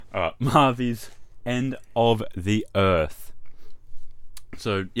Alright, Marvy's End of the Earth.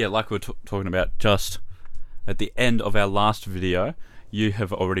 So, yeah, like we were talking about just at the end of our last video, you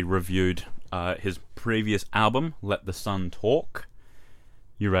have already reviewed his previous album, Let the Sun Talk.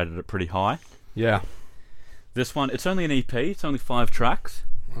 You rated it pretty high. Yeah. This one, it's only an EP, it's only 5 tracks.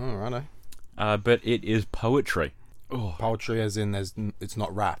 Oh, righto. But it is poetry. Oh. Poetry as in it's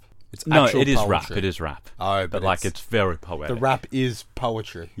not rap. It's No, actual it is poetry. rap. It is rap. Oh, But like, it's very poetic. the rap is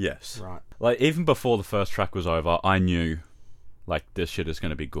poetry. Yes. Right. Like, even before the first track was over, I knew, like, this shit is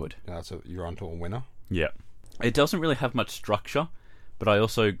going to be good. Yeah, so you're onto a winner. Yeah. It doesn't really have much structure, but I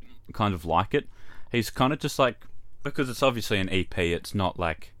also kind of like it. He's kind of just like, because it's obviously an EP, it's not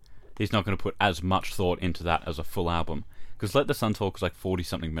like, he's not going to put as much thought into that as a full album. Because Let the Sun Talk was like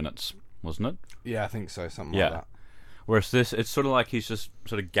 40-something minutes, wasn't it? Yeah, I think so. Something Yeah. like that. Whereas this, it's sort of like he's just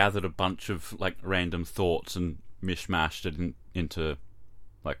sort of gathered a bunch of like random thoughts and mishmashed it into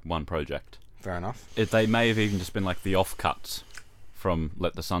like one project. Fair enough. They may have even just been like the offcuts from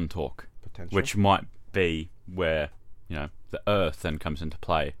Let the Sun Talk, Potential. which might be where, you know, the Earth then comes into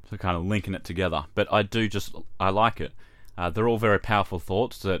play, so kind of linking it together. But I like it. They're all very powerful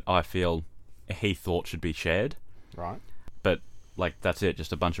thoughts that I feel he thought should be shared. Right. But like, that's it,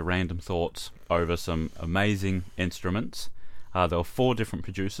 just a bunch of random thoughts over some amazing instruments. There were 4 different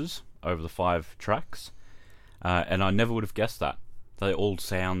producers over the 5 tracks, and I never would have guessed that. They all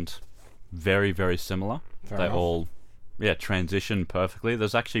sound very, very similar. Fair They enough. all, transition perfectly.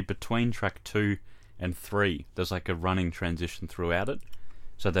 There's actually, between track 2 and 3, there's like a running transition throughout it,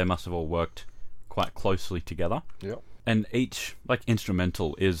 so they must have all worked quite closely together. Yep. And each like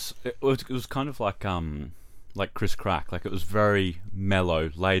instrumental it was kind of like Chris Crack. Like, it was very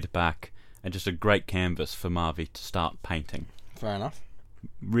mellow, laid back, and just a great canvas for Marvy to start painting. Fair enough.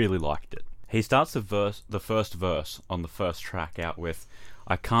 Really liked it. He starts the first verse on the first track out with,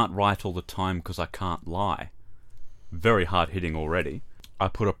 "I can't write all the time because I can't lie." Very hard hitting already. "I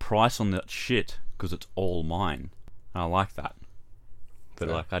put a price on that shit because it's all mine." And I like that. But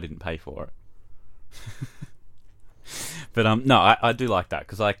Fair. like, I didn't pay for it. But no, I do like that,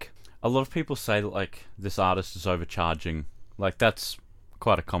 because like, a lot of people say that like this artist is overcharging. Like, that's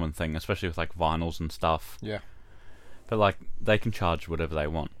quite a common thing, especially with like vinyls and stuff. Yeah. But like, they can charge whatever they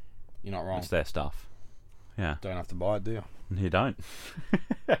want. You're not wrong. It's their stuff. Yeah. Don't have to buy it, do you? You don't.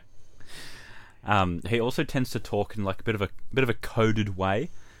 He also tends to talk in like a bit of a coded way.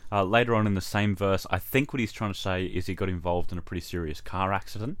 Later on in the same verse, I think what he's trying to say is he got involved in a pretty serious car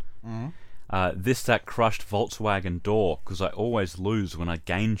accident. Mm-hmm. That crushed Volkswagen door, 'cause I always lose when I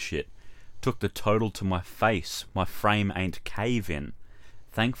gain shit. Took the total to my face, my frame ain't cave-in.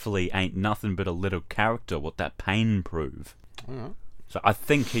 Thankfully ain't nothing but a little character, what that pain prove. Alright. So I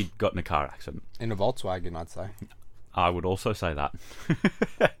think he'd got in a car accident. In a Volkswagen, I'd say. I would also say that.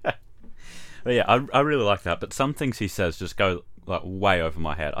 But yeah, I really like that. But some things he says just go like way over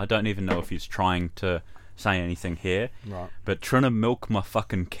my head. I don't even know if he's trying to say anything here. Right. But trying to milk my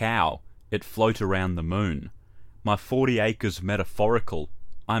fucking cow, it float around the moon. My 40 acres metaphorical,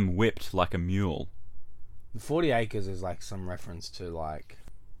 I'm whipped like a mule. The 40 acres is like some reference to like...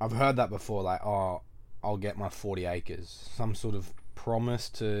 I've heard that before, like, oh, I'll get my 40 acres. Some sort of promise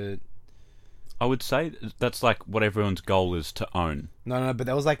to... I would say that's like what everyone's goal is to own. No, but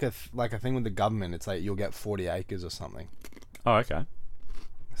there was like a thing with the government. It's like you'll get 40 acres or something. Oh, okay.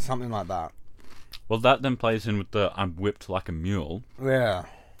 Something like that. Well, that then plays in with the I'm whipped like a mule. Yeah.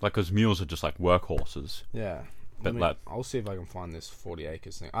 Like, because mules are just like workhorses. Yeah. But like, I'll see if I can find this 40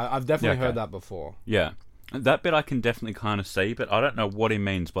 acres thing. I've definitely Yeah, okay. heard that before. yeah. That bit I can definitely kind of see, but I don't know what he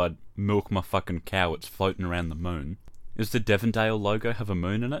means by milk my fucking cow, it's floating around the moon. Does the Devondale logo have a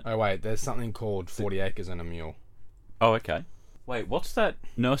moon in it? Oh wait, there's something called 40 acres and a mule. Oh, okay. Wait, what's that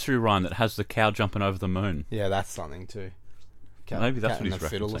nursery rhyme that has the cow jumping over the moon? Yeah, that's something too. Maybe that's Cat what and he's the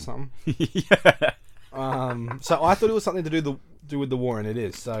fiddle or referencing. something. Yeah. So I thought it was something to do with the war, and it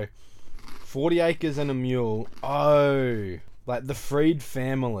is. So 40 acres and a mule. Oh, like the freed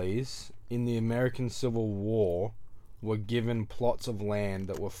families in the American Civil War were given plots of land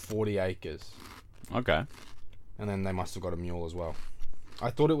that were 40 acres. Okay. And then they must have got a mule as well. I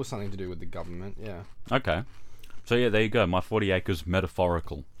thought it was something to do with the government, yeah. Okay. So yeah, there you go. My 40 acres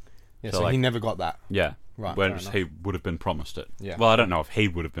metaphorical. Yeah, So, so like- he never got that. Yeah. Right, Whereas fair he would have been promised it. Yeah. Well, I don't know if he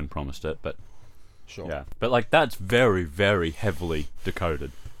would have been promised it, but Sure. yeah. But like, that's very, very heavily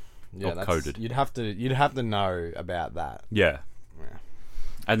decoded. Yeah, Or coded. You'd have to know about that. Yeah. Yeah.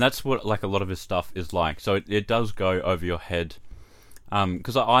 And that's what like a lot of his stuff is like. So it does go over your head.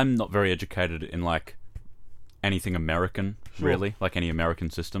 Because I'm not very educated in like anything American, Sure. really, like any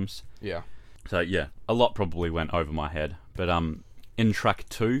American systems. Yeah. So yeah, a lot probably went over my head. But In track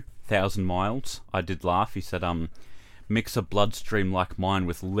 2, 1,000 Miles, I did laugh. He said, mix a bloodstream like mine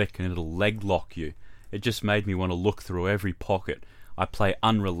with lick and it'll leg lock you. It just made me want to look through every pocket. I play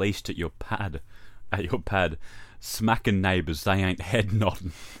unreleased at your pad. Smacking neighbours, they ain't head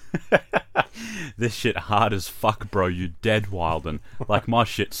nodding. This shit hard as fuck, bro. You dead wildin'. Like my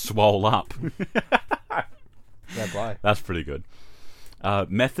shit swole up. Fair play. That's pretty good.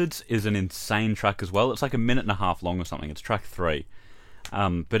 Methods is an insane track as well. It's like 1.5 minutes long or something. It's track 3.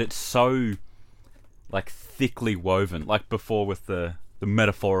 But it's so like thickly woven. Like before with the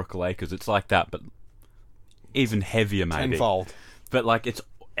metaphorical acres. It's like that, but even heavier maybe. Tenfold. But like it's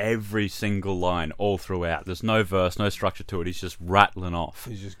every single line all throughout. There's no verse, no structure to it. He's just rattling off.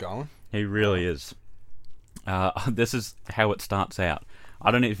 He's just going. He really is. This is how it starts out. I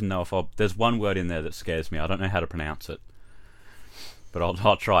don't even know if there's one word in there that scares me. I don't know how to pronounce it. But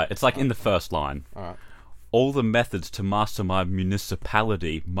I'll try it. It's like in the first line. Alright. All the methods to master my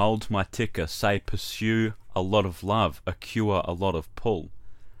municipality, mould my ticker, say pursue a lot of love, a cure a lot of pull.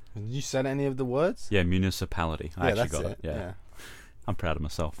 Did you say any of the words? Yeah, municipality. I actually that's got it. Yeah. I'm proud of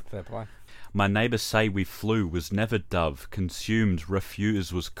myself. Fair play. My neighbours say we flew, was never dove, consumed,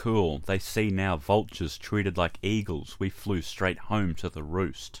 refuse was cool. They see now vultures treated like eagles. We flew straight home to the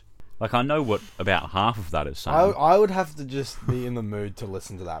roost. Like, I know what about half of that is saying. I would have to just be in the mood to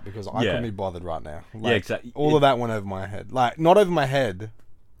listen to that because I couldn't be bothered right now. Like, yeah, exactly. All of that went over my head. Like, not over my head,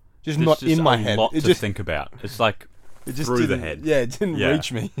 just not in my head. It's a lot It to just think about. It's like it just through the didn't- head. Yeah, it didn't Yeah.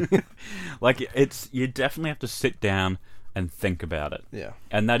 reach me. Like, you definitely have to sit down and think about it. Yeah.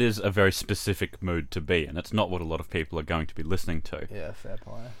 And that is a very specific mood to be in. It's not what a lot of people are going to be listening to. Yeah, fair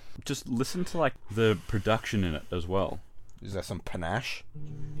play. Just listen to, like, the production in it as well. Is there some panache?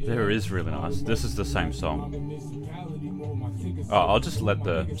 There is really nice. This is the same song. Oh, I'll just let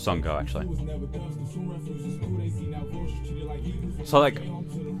the song go, actually. So, like,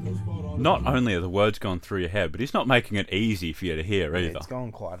 not only are the words going through your head, but he's not making it easy for you to hear either. Yeah, it's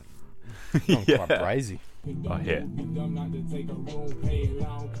going quite Yeah. crazy. Oh, here.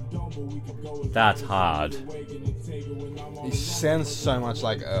 That's hard. He sounds so much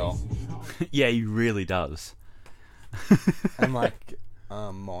like Earl. Yeah, he really does. And like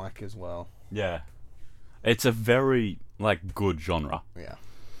Mike as well. Yeah. It's a very, like, good genre. Yeah.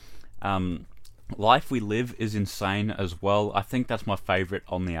 Life We Live is insane as well. I think that's my favourite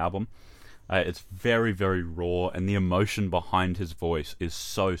on the album. It's very, very raw, and the emotion behind his voice is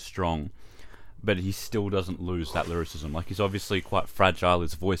so strong. But he still doesn't lose that lyricism. Like, he's obviously quite fragile,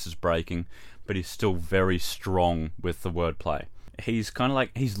 his voice is breaking, but he's still very strong with the wordplay. He's kind of like,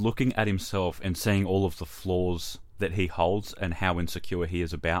 he's looking at himself and seeing all of the flaws that he holds and how insecure he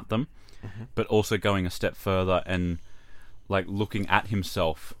is about them, but also going a step further and, like, looking at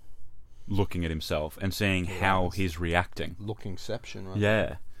himself and seeing how he's reacting. Lookingception, right?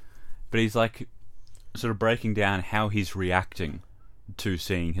 Yeah. But he's, like, sort of breaking down how he's reacting to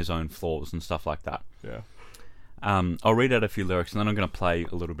seeing his own flaws and stuff like that. Yeah. I'll read out a few lyrics and then I'm going to play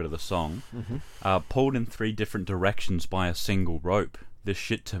a little bit of the song. Pulled in 3 different directions by a single rope. This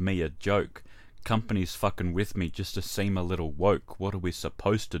shit to me a joke. Company's fucking with me just to seem a little woke. What are we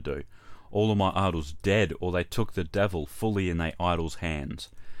supposed to do? All of my idols dead, or they took the devil fully in their idols' hands.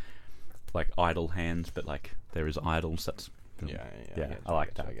 Like idle hands, but like there is idols. That's Yeah, I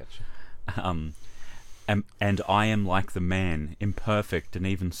like that. I get you. And I am like the man, imperfect and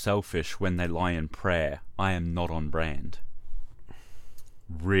even selfish when they lie in prayer. I am not on brand.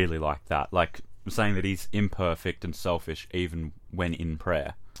 Really like that. Like saying that he's imperfect and selfish even when in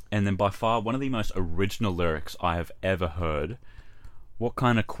prayer. And then by far one of the most original lyrics I have ever heard. What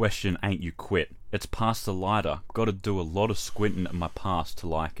kind of question ain't you quit? It's past the lighter. Gotta do a lot of squinting at my past to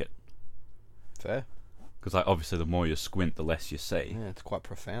like it. Fair. Because like, obviously the more you squint, the less you see. Yeah, it's quite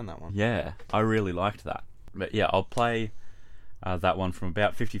profound, that one. Yeah, I really liked that. But yeah, I'll play that one from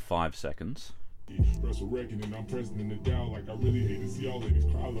about 55 seconds. Resurrecting and I'm pressing in the down like I really hate to see all ladies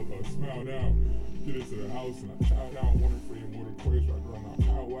cry. Love her smile now. Get into the house and I child out. Wanting free and water quiz right around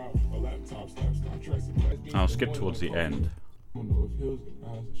our pow wow. A laptop slaps contracts and I'll skip towards the end. I don't know if hills and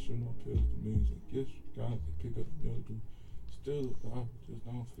eyes I should know pills to millions and gifts. Guys they pick up the mildew. Still alive, just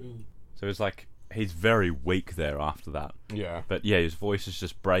don't feel it. So it's like he's very weak there after that. Yeah. But yeah, his voice is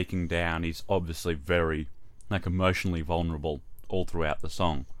just breaking down. He's obviously very like emotionally vulnerable all throughout the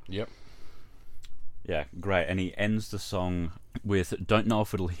song. Yep. Yeah, great. And he ends the song with, don't know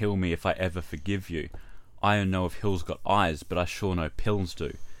if it'll heal me if I ever forgive you. I don't know if hills got eyes, but I sure know pills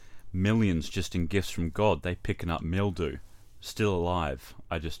do. Millions just in gifts from God, they picking up mildew. Still alive,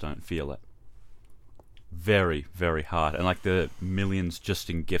 I just don't feel it. Very, very hard. And like the millions just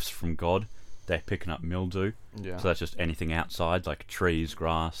in gifts from God, they're picking up mildew. Yeah. So that's just anything outside, like trees,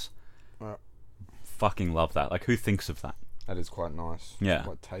 grass. Right. Fucking love that. Like, who thinks of that? That is quite nice. Yeah. It's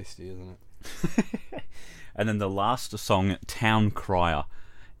quite tasty, isn't it? And then the last song, Town Crier,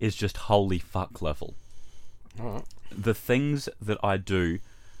 is just holy fuck level. Alright. The things that I do,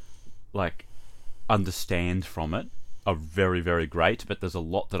 like, understand from it are very, very great, but there's a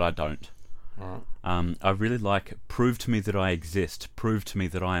lot that I don't. Alright. I really like prove to me that I exist, prove to me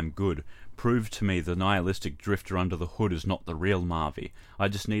that I am good, prove to me the nihilistic drifter under the hood is not the real Marvy. I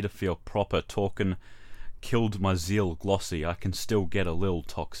just need to feel proper, talking, killed my zeal glossy, I can still get a little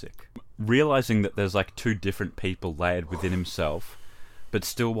toxic. Realising that there's like two different people layered within himself, but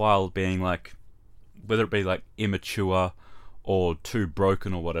still while being like, whether it be like immature or too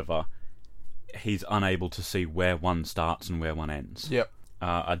broken or whatever, he's unable to see where one starts and where one ends. Yep.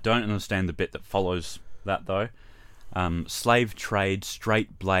 I don't understand the bit that follows that though. Slave trade,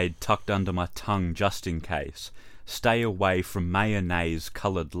 straight blade tucked under my tongue just in case. Stay away from mayonnaise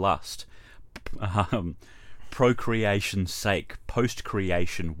coloured lust. Procreation's sake,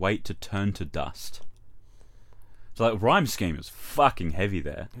 post-creation, wait to turn to dust. So like, rhyme scheme is fucking heavy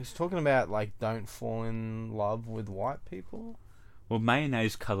there. He's talking about, like, don't fall in love with white people? Well,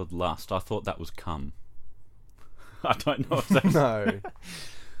 mayonnaise coloured lust, I thought that was cum. I don't know if that's... No.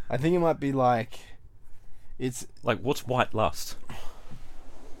 I think it might be, like... It's... Like, what's white lust?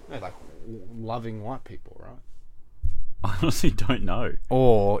 No, like, loving white people, right? I honestly don't know.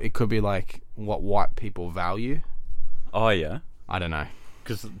 Or it could be, like, what white people value. Oh, yeah. I don't know.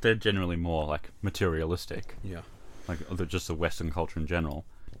 Because they're generally more, like, materialistic. Yeah. Like, just the Western culture in general.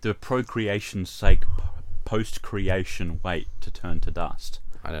 The procreation's sake, post-creation wait to turn to dust.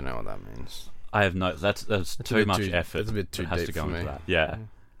 I don't know what that means. I have no... That's too much effort. That's a bit too that has deep to go for into me. that. Yeah.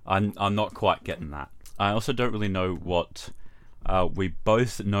 I'm not quite getting that. I also don't really know what... we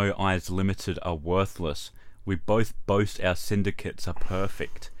both know eyes limited are worthless. We both boast our syndicates are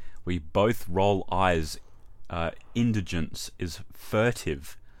perfect. We both roll eyes. Indigence is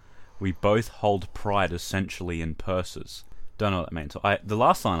furtive. We both hold pride essentially in purses. Don't know what that means. So the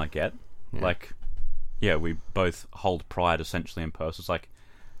last line I get, like, yeah, we both hold pride essentially in purses. Like,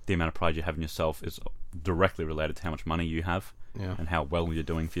 the amount of pride you have in yourself is directly related to how much money you have and how well you're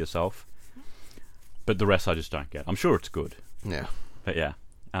doing for yourself. But the rest I just don't get. I'm sure it's good. Yeah. But yeah.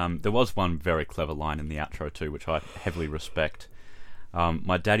 There was one very clever line in the outro too, which I heavily respect.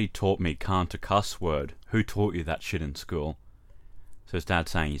 My daddy taught me can't a cuss word. Who taught you that shit in school? So his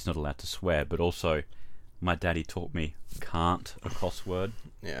dad's saying he's not allowed to swear, but also, my daddy taught me can't a cuss word.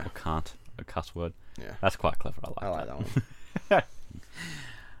 Yeah. Or can't a cuss word. Yeah. That's quite clever. I like that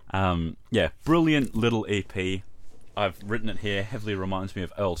one. Yeah, brilliant little EP. I've written it here. Heavily reminds me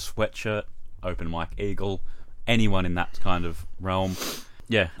of Earl Sweatshirt, Open Mike Eagle, anyone in that kind of realm.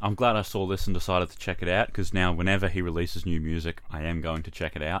 Yeah, I'm glad I saw this and decided to check it out, because now whenever he releases new music, I am going to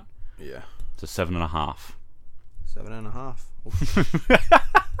check it out. Yeah. It's a 7.5. 7.5.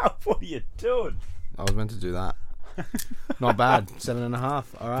 What are you doing? I was meant to do that. Not bad.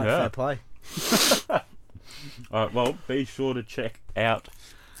 7.5. Alright, Yeah. fair play. Alright, well, be sure to check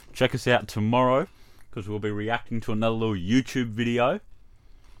us out tomorrow, because we'll be reacting to another little YouTube video.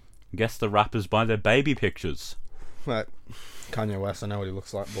 Guess the rappers by their baby pictures. Right. Kanye West, I know what he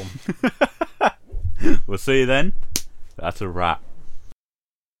looks like, boom. We'll see you then. That's a wrap.